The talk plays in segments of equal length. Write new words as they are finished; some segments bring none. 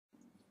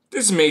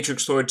This is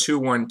Matrix Lord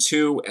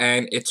 212,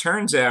 and it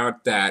turns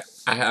out that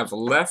I have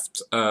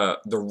left the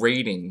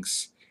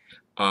ratings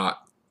uh,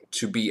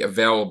 to be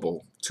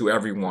available to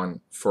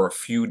everyone for a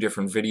few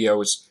different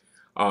videos.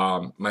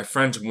 My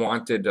friends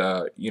wanted,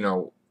 the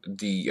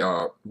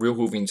Real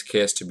Hoovians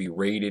cast to be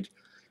rated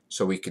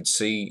so we could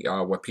see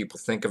what people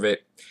think of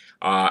it.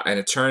 And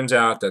it turns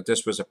out that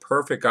this was a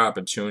perfect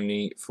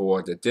opportunity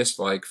for the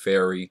dislike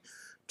fairy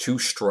to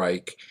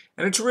strike.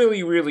 And it's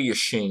really, really a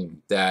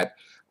shame that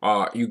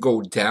you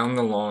go down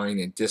the line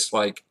and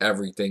dislike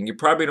everything. You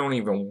probably don't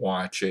even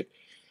watch it.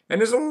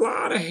 And there's a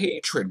lot of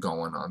hatred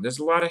going on. There's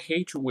a lot of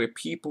hatred where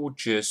people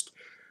just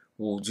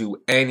will do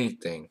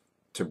anything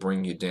to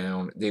bring you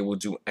down. They will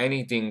do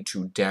anything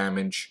to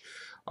damage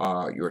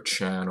your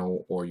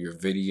channel or your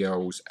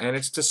videos. And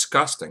it's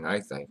disgusting,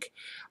 I think.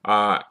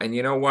 And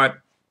you know what?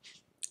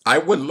 I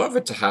would love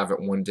it to have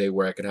it one day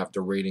where I could have the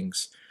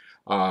ratings,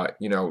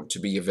 to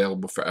be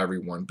available for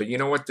everyone. But you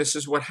know what? This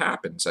is what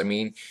happens. I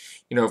mean,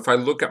 if I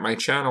look at my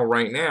channel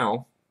right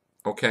now,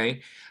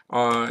 okay,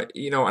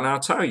 and I'll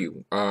tell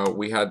you,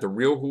 we had the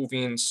Real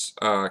Hoovians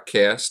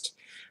cast,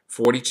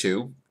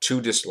 42,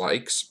 2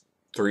 dislikes,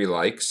 3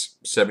 likes,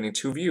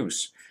 72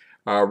 views.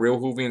 Real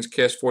Hoovians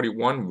cast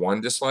 41,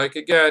 1 dislike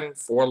again,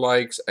 4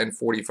 likes, and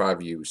 45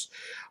 views.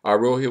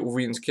 Real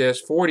Hoovians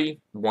cast 40,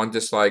 1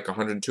 dislike,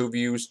 102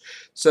 views,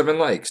 7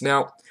 likes.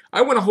 Now,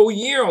 I went a whole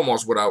year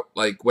almost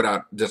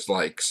without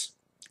dislikes.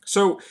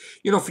 So,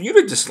 for you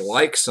to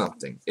dislike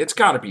something, it's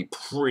got to be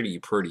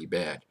pretty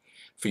bad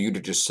for you to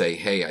just say,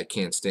 hey, I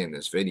can't stand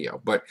this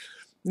video. But,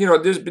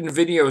 there's been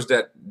videos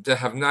that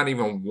have not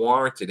even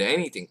warranted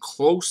anything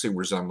closely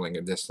resembling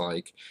a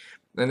dislike,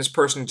 and this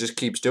person just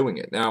keeps doing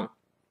it. Now,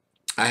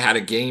 I had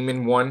a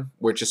Gaiman one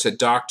where it just said,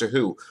 Doctor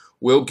Who,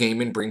 will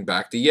Gaiman bring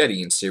back the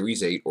Yeti in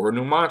Series 8 or a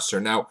new monster?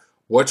 Now,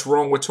 what's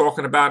wrong with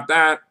talking about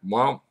that?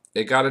 Well,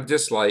 it got a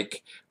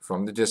dislike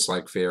from the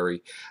Dislike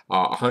Fairy,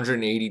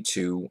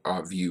 182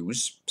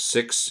 views,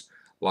 6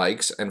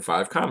 likes, and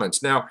 5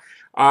 comments. Now,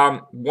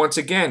 once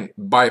again,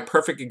 by a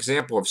perfect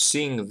example of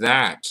seeing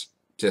that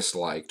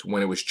disliked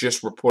when it was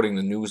just reporting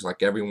the news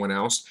like everyone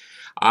else,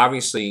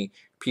 obviously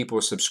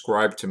people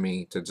subscribe to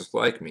me to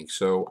dislike me.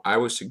 So I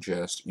would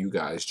suggest you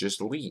guys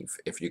just leave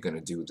if you're going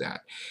to do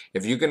that.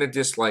 If you're going to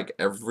dislike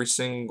every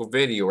single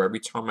video every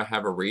time I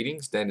have a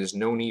ratings, then there's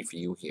no need for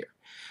you here.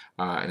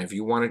 And if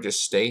you want to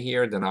just stay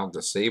here, then I'll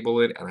disable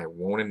it and I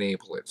won't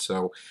enable it.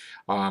 So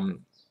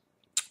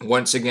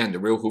once again, the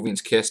Real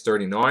Hoovians cast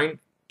 39,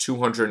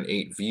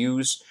 208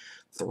 views,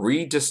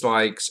 3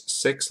 dislikes,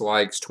 6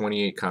 likes,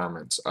 28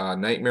 comments.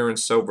 Nightmare in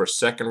Silver,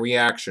 second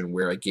reaction,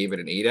 where I gave it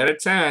an 8 out of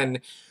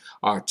 10.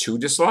 2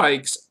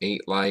 dislikes,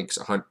 8 likes,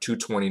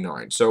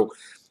 229. So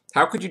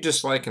how could you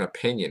dislike an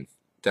opinion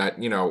that,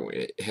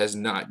 it has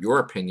not your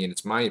opinion,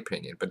 it's my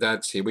opinion.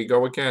 But here we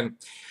go again.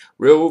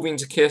 Real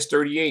Hoovians cast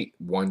 38,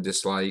 1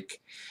 dislike,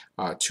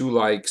 2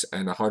 likes,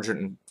 and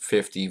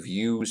 150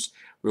 views.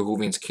 Real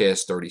Hoovians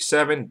cast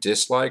 37,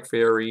 dislike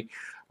fairy,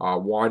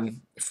 4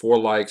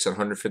 likes, and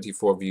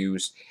 154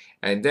 views.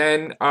 And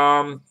then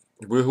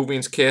Real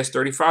Hoovians cast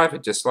 35, a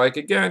dislike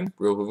again.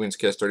 Real Hoovians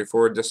cast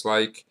 34, a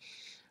dislike.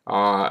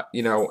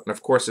 And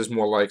of course there's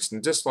more likes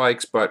than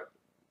dislikes, but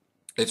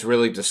it's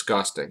really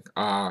disgusting.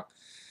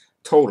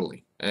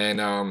 Totally.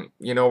 And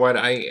you know what?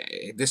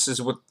 This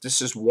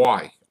is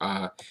why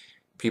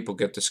people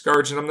get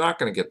discouraged, and I'm not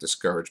going to get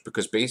discouraged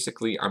because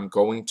basically I'm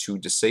going to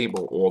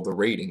disable all the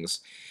ratings,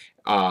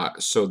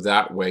 so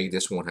that way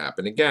this won't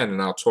happen again.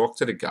 And I'll talk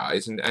to the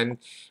guys and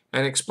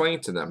explain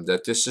to them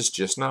that this is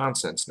just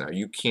nonsense. Now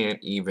you can't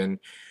even.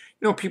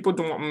 People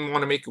don't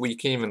want to make it where you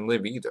can't even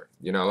live either.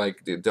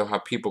 Like they'll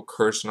have people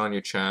cursing on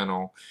your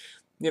channel.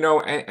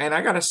 And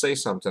I gotta say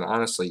something,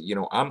 honestly,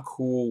 I'm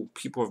cool.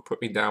 People have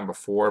put me down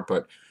before,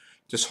 but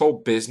this whole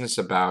business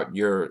about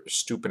you're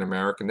stupid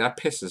American, that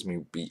pisses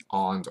me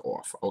beyond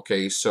off.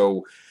 Okay,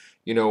 so,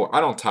 I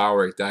don't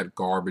tolerate that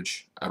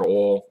garbage at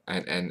all,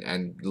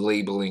 and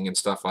labeling and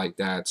stuff like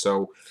that.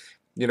 So,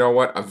 you know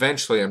what?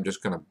 Eventually, I'm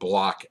just gonna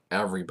block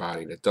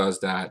everybody that does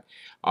that.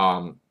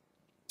 I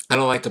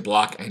don't like to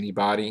block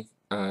anybody.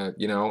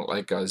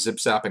 Like Zip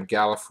Zap and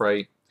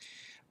Gallifrey.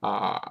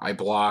 I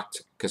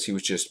blocked because he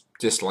was just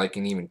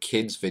disliking even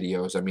kids'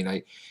 videos. I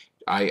mean,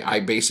 I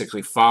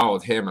basically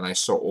followed him and I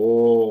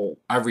saw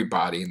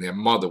everybody and their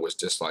mother was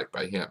disliked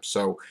by him.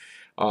 So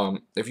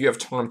if you have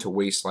time to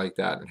waste like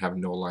that and have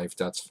no life,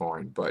 that's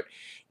fine. But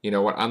you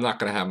know what? I'm not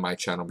going to have my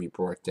channel be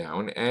brought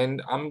down,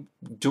 and I'm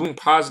doing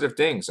positive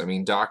things. I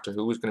mean, Doctor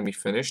Who is going to be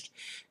finished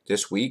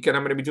this week, and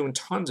I'm going to be doing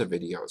tons of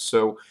videos.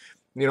 So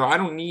I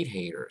don't need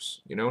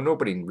haters.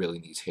 Nobody really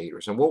needs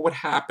haters. And what would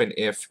happen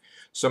if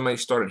somebody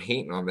started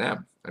hating on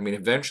them? I mean,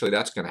 eventually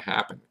that's going to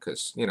happen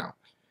because,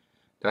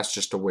 that's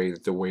just the way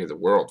of the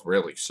world,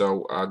 really.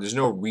 So there's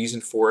no reason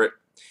for it.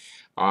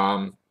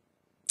 Um,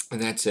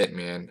 and that's it,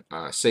 man.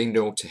 Say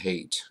no to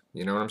hate.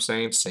 You know what I'm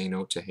saying? Say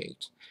no to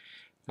hate.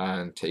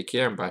 And take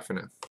care and bye for now.